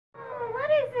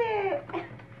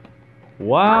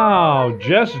Wow,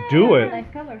 just do it. Nice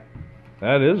color.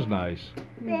 That is nice.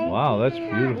 Thank Wow, that's you.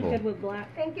 beautiful. Good with black.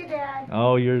 Thank you, Dad.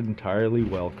 Oh, you're entirely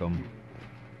welcome.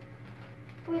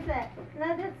 Who's that?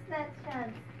 No, that's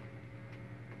Chance.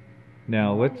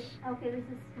 Now let's. Okay, this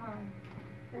is mine.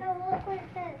 No, look what it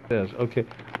says. Yes. Okay.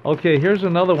 Okay. Here's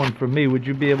another one for me. Would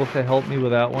you be able to help me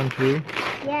with that one too?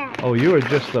 Yeah. Oh, you are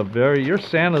just you're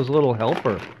Santa's little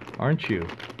helper, aren't you?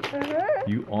 Mm-hmm.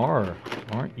 You are,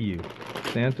 aren't you?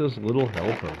 Santa's little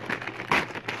helper.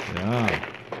 Yeah.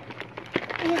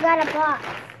 You got a box.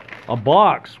 A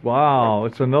box. Wow.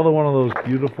 It's another one of those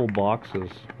beautiful boxes.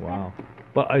 Wow.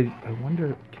 But I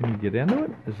wonder, can you get into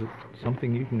it? Is it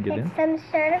something you can get in? It's some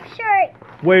sort of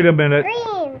shirt. Wait a minute.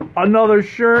 Green. Another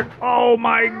shirt. Oh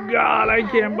my God. I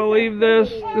can't believe this.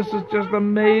 This is just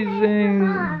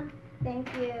amazing. Thank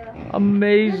you.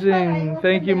 Amazing.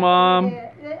 Thank you, Mom.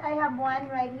 I have one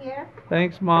right here.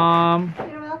 Thanks, Mom.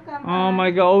 You're welcome. Oh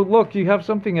my God. Oh, look, you have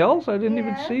something else? I didn't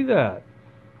even Yes. see that.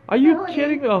 Are you hoodie.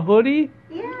 kidding me? A hoodie?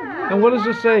 Yeah. And what does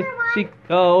it say? See,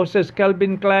 oh, it says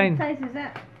Calvin What Klein. size is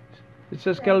that? It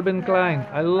says Calvin Klein.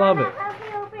 I love it.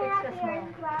 Help me open up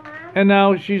yours, Mama. And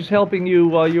now she's helping you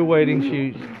while you're waiting.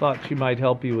 She thought she might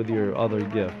help you with your other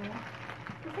gift.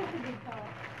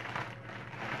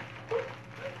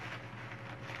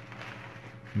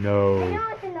 No.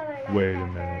 Wait a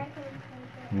minute.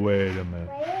 Wait a minute.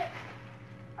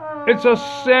 It's a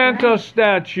Santa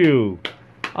statue.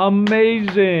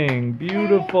 Amazing.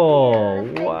 Beautiful.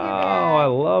 Thank you, Wow. I Dad.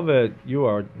 love it. You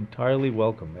are entirely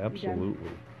welcome.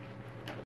 Absolutely.